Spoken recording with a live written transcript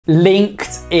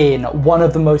LinkedIn, one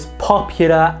of the most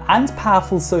popular and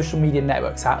powerful social media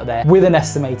networks out there, with an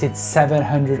estimated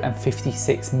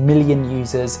 756 million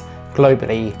users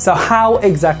globally. So how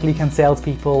exactly can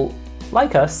salespeople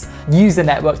like us use the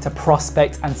network to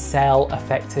prospect and sell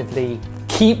effectively?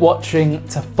 Keep watching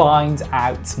to find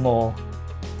out more.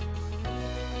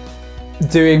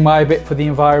 Doing my bit for the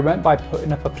environment by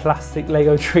putting up a plastic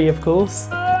Lego tree, of course.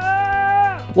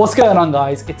 What's going on,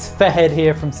 guys? It's Fahed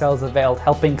here from Sales Availed,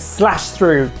 helping slash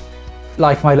through,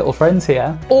 like my little friends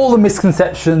here, all the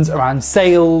misconceptions around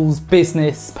sales,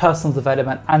 business, personal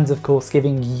development, and of course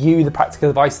giving you the practical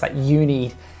advice that you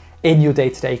need in your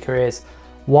day-to-day careers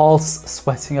whilst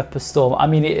sweating up a storm. I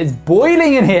mean, it is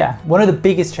boiling in here. One of the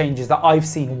biggest changes that I've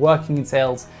seen working in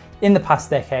sales in the past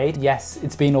decade, yes,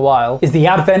 it's been a while, is the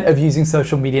advent of using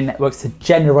social media networks to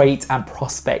generate and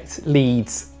prospect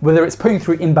leads. Whether it's putting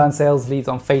through inbound sales leads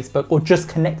on Facebook or just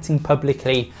connecting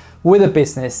publicly with a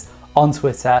business on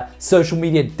Twitter, social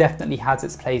media definitely has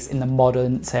its place in the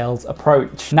modern sales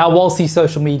approach. Now, whilst these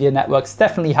social media networks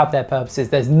definitely have their purposes,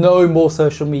 there's no more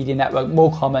social media network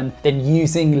more common than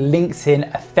using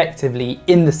LinkedIn effectively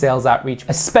in the sales outreach,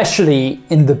 especially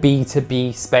in the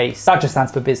B2B space. That just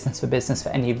stands for business for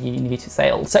any of you new to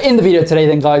sales. So in the video today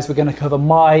then, guys, we're gonna cover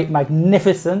my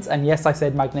magnificent, and yes, I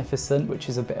said magnificent, which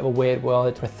is a bit of a weird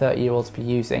word for a 30-year-old to be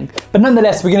using, but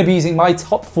nonetheless, we're gonna be using my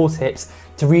top 4 tips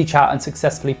to reach out and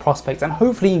successfully prospect and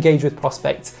hopefully engage with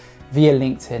prospects via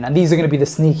LinkedIn. And these are going to be the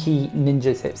sneaky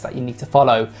ninja tips that you need to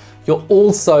follow. You're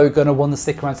also going to want to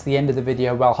stick around to the end of the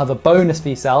video where I'll have a bonus for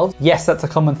yourselves. Yes, that's a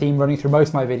common theme running through most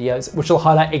of my videos, which will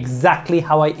highlight exactly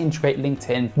how I integrate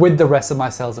LinkedIn with the rest of my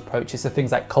sales approaches. So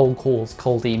things like cold calls,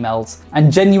 cold emails,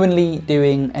 and genuinely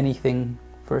doing anything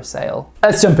for a sale.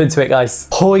 Let's jump into it, guys.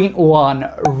 Point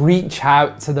 1, reach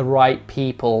out to the right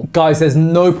people. Guys, there's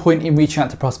no point in reaching out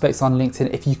to prospects on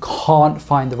LinkedIn if you can't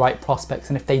find the right prospects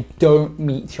and if they don't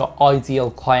meet your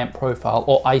ideal client profile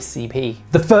or ICP.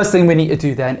 The first thing we need to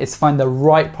do then is find the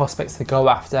right prospects to go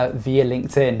after via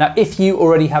LinkedIn. Now, if you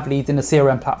already have leads in a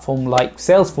CRM platform like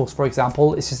Salesforce, for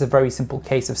example, it's just a very simple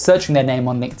case of searching their name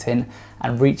on LinkedIn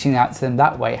and reaching out to them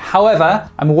that way. However,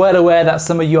 I'm well aware that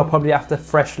some of you are probably after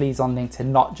fresh leads on LinkedIn,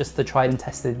 not just the tried and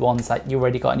tested ones that you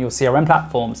already got in your CRM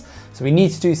platforms. So we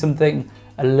need to do something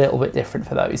a little bit different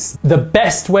for those. The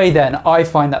best way then I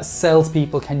find that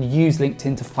salespeople can use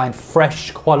LinkedIn to find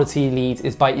fresh quality leads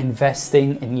is by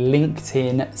investing in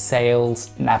LinkedIn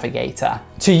Sales Navigator.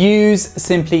 To use,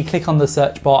 simply click on the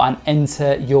search bar and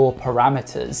enter your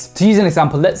parameters. To use an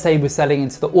example, let's say we're selling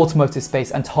into the automotive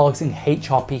space and targeting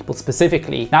HR people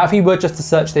specifically. Now, if we were just to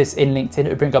search this in LinkedIn, it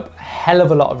would bring up a hell of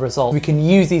a lot of results. We can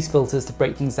use these filters to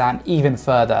break things down even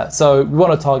further. So we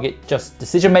want to target just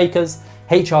decision makers,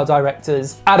 HR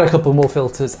directors, add a couple more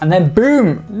filters, and then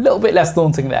boom, a little bit less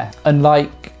daunting there.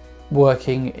 Unlike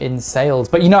working in sales.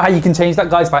 But you know how you can change that,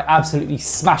 guys? By absolutely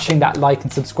smashing that like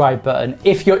and subscribe button.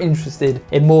 If you're interested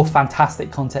in more fantastic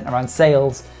content around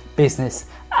sales, business,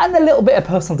 and a little bit of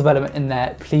personal development in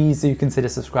there, please do consider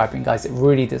subscribing, guys. It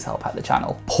really does help out the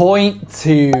channel. Point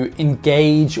 2,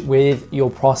 engage with your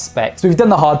prospects. We've done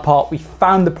the hard part. We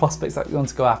found the prospects that we want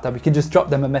to go after. We can just drop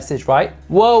them a message, right?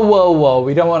 Whoa.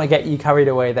 We don't want to get you carried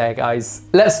away there, guys.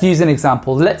 Let's use an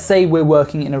example. Let's say we're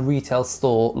working in a retail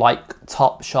store like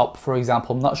Topshop, for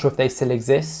example. I'm not sure if they still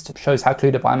exist. Shows how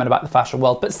clued up I am about the fashion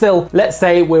world. But still, let's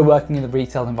say we're working in the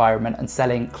retail environment and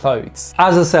selling clothes.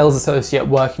 As a sales associate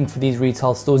working for these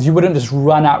retail stores, you wouldn't just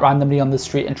run out randomly on the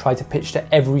street and try to pitch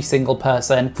to every single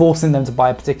person, forcing them to buy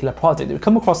a particular product. It would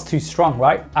come across too strong,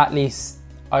 right? At least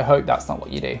I hope that's not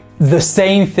what you do. The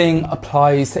same thing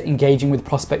applies to engaging with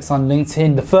prospects on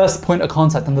LinkedIn. The first point of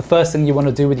contact and the first thing you want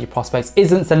to do with your prospects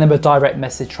isn't send them a direct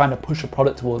message trying to push a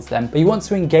product towards them, but you want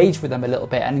to engage with them a little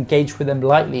bit and engage with them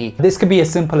lightly. This could be as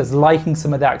simple as liking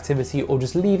some of their activity or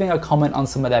just leaving a comment on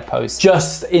some of their posts.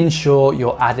 Just ensure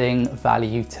you're adding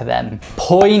value to them.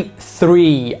 Point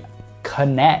 3,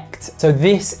 connect. So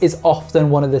this is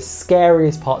often one of the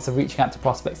scariest parts of reaching out to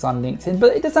prospects on LinkedIn,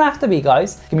 but it doesn't have to be,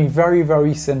 guys. It can be very,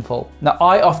 very simple. Now,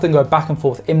 I often go back and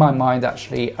forth in my mind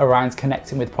actually around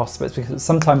connecting with prospects because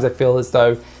sometimes I feel as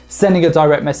though sending a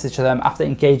direct message to them after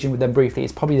engaging with them briefly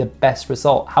is probably the best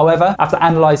result. However, after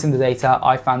analyzing the data,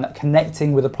 I found that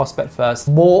connecting with a prospect first,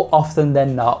 more often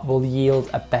than not, will yield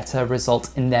a better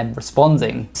result in them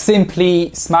responding.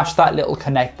 Simply smash that little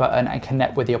connect button and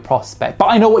connect with your prospect. But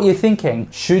I know what you're thinking.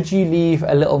 Should you leave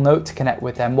a little note to connect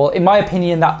with them? Well, in my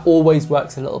opinion, that always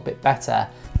works a little bit better.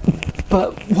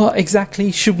 But what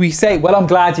exactly should we say? Well, I'm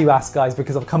glad you asked, guys,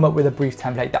 because I've come up with a brief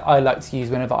template that I like to use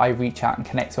whenever I reach out and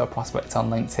connect to a prospect on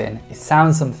LinkedIn. It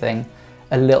sounds something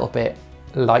a little bit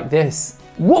like this.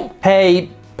 Whoop! Hey,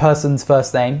 person's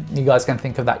first name. You guys can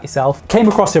think of that yourself. Came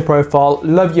across your profile,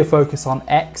 love your focus on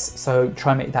X, so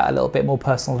try and make that a little bit more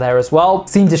personal there as well.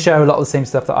 Seem to share a lot of the same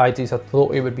stuff that I do, so I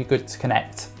thought it would be good to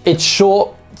connect. It's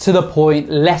short, to the point,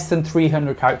 less than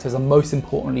 300 characters, and most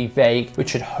importantly vague,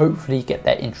 which should hopefully get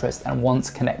their interest and want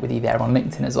to connect with you there on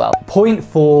LinkedIn as well. Point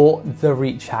 4, the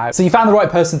reach out. So you found the right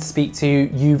person to speak to,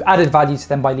 you've added value to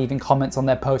them by leaving comments on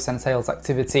their posts and sales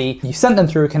activity, you sent them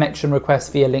through a connection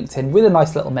request via LinkedIn with a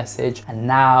nice little message, and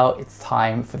now it's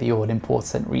time for the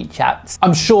all-important reach out.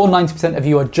 I'm sure 90% of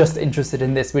you are just interested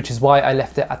in this, which is why I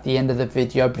left it at the end of the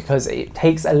video, because it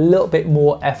takes a little bit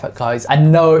more effort, guys.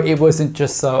 And no, it wasn't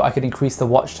just so I could increase the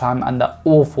watch time and the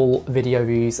awful video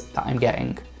views that I'm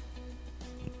getting.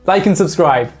 Like and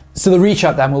subscribe. So the reach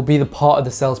out then will be the part of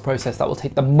the sales process that will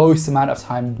take the most amount of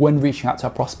time when reaching out to a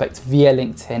prospect via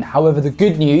LinkedIn. However, the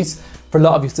good news for a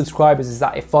lot of your subscribers is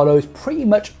that it follows pretty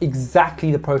much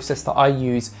exactly the process that I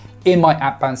use in my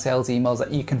outbound sales emails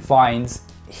that you can find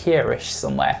here-ish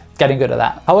somewhere. Getting good at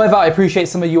that. However, I appreciate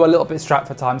some of you are a little bit strapped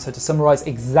for time, so to summarize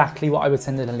exactly what I would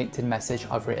send in a LinkedIn message,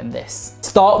 I've written this.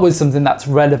 Start with something that's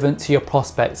relevant to your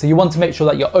prospect. So you want to make sure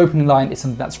that your opening line is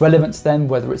something that's relevant to them,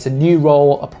 whether it's a new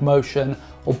role, a promotion,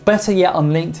 or better yet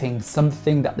on LinkedIn,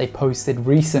 something that they posted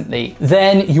recently.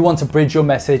 Then you want to bridge your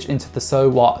message into the so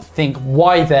what. Think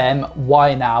why them,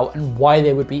 why now, and why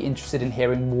they would be interested in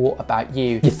hearing more about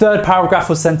you. Your third paragraph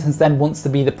or sentence then wants to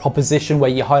be the proposition,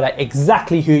 where you highlight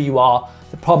exactly who you are,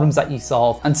 the problems that you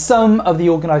solve, and some of the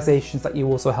organizations that you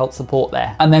also help support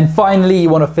there. And then finally, you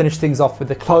want to finish things off with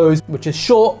the close, which is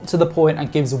short, to the point,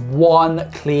 and gives one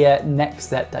clear next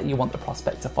step that you want the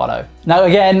prospect to follow. Now,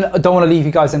 again, I don't want to leave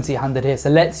you guys empty-handed here, so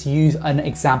let's use an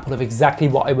example of exactly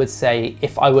what I would say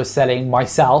if I was selling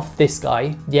myself, this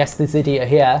guy, yes, this idiot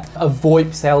here, a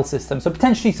VoIP sales system. So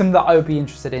potentially something that I would be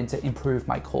interested in to improve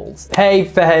my calls. Hey,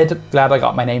 Fahed, glad I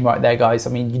got my name right there, guys.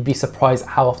 I mean, you'd be surprised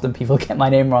how often people get my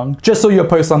name wrong. Just saw your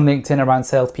post on LinkedIn around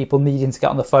salespeople needing to get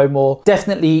on the phone more.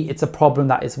 Definitely, it's a problem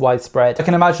that is widespread. I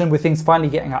can imagine with things finally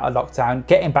getting out of lockdown,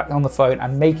 getting back on the phone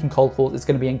and making cold calls is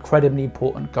going to be incredibly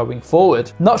important going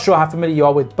forward. Not sure how familiar you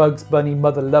are with Bugs Bunny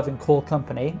Mother Loving Call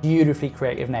Company. Beautifully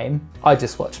creative name. I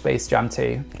just watched Space Jam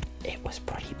 2. It was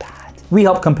pretty bad. We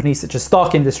help companies such as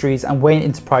Stark Industries and Wayne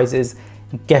Enterprises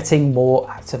getting more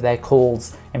out of their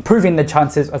calls, improving the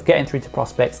chances of getting through to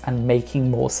prospects and making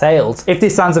more sales. If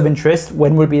this sounds of interest,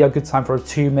 when would be a good time for a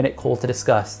 2-minute call to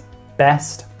discuss?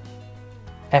 Best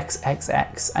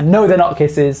XXX. And no, they're not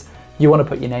kisses. You want to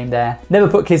put your name there. Never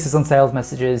put kisses on sales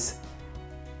messages.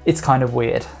 It's kind of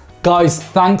weird. Guys,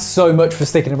 thanks so much for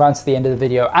sticking around to the end of the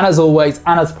video. And as always,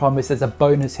 and as promised, there's a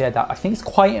bonus here that I think is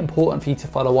quite important for you to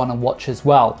follow on and watch as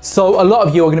well. So a lot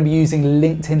of you are going to be using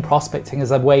LinkedIn prospecting as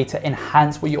a way to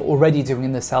enhance what you're already doing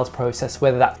in the sales process,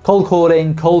 whether that's cold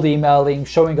calling, cold emailing,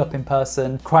 showing up in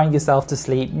person, crying yourself to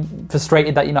sleep,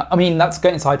 frustrated that you're not, I mean, that's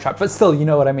getting sidetracked, but still, you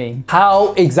know what I mean.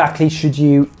 How exactly should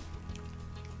you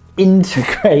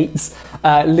integrate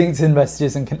LinkedIn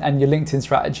messages and your LinkedIn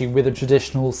strategy with a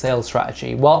traditional sales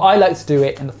strategy? Well, I like to do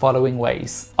it in the following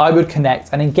ways. I would connect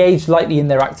and engage lightly in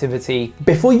their activity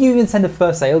before you even send a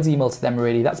first sales email to them,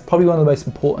 really. That's probably one of the most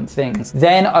important things.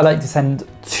 Then I like to send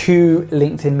 2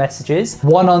 LinkedIn messages,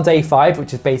 one on day 5,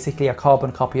 which is basically a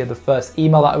carbon copy of the first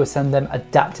email that I would send them,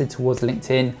 adapted towards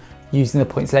LinkedIn, using the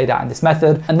points laid out in this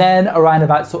method. And then around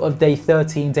about sort of day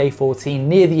 13, day 14,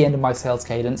 near the end of my sales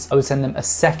cadence, I would send them a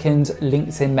second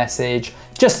LinkedIn message,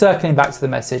 just circling back to the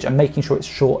message and making sure it's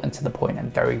short and to the point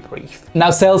and very brief.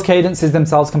 Now, sales cadences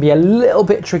themselves can be a little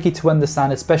bit tricky to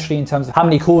understand, especially in terms of how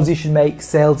many calls you should make,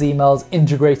 sales emails,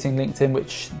 integrating LinkedIn,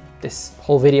 which this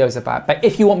whole video is about. But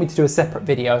if you want me to do a separate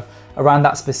video around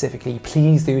that specifically,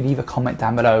 please do leave a comment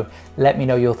down below. Let me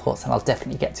know your thoughts and I'll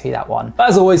definitely get to that one. But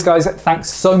as always, guys,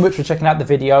 thanks so much for checking out the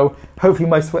video. Hopefully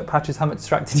my sweat patches haven't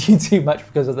distracted you too much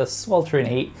because of the sweltering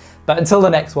heat. But until the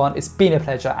next one, it's been a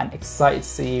pleasure and excited to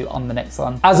see you on the next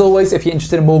one. As always, if you're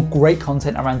interested in more great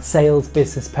content around sales,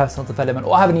 business, personal development,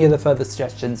 or have any other further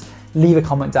suggestions, leave a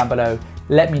comment down below.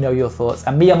 Let me know your thoughts.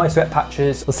 And me and my sweat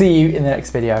patches, we'll see you in the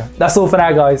next video. That's all for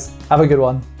now, guys. Have a good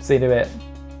one. See you in a bit.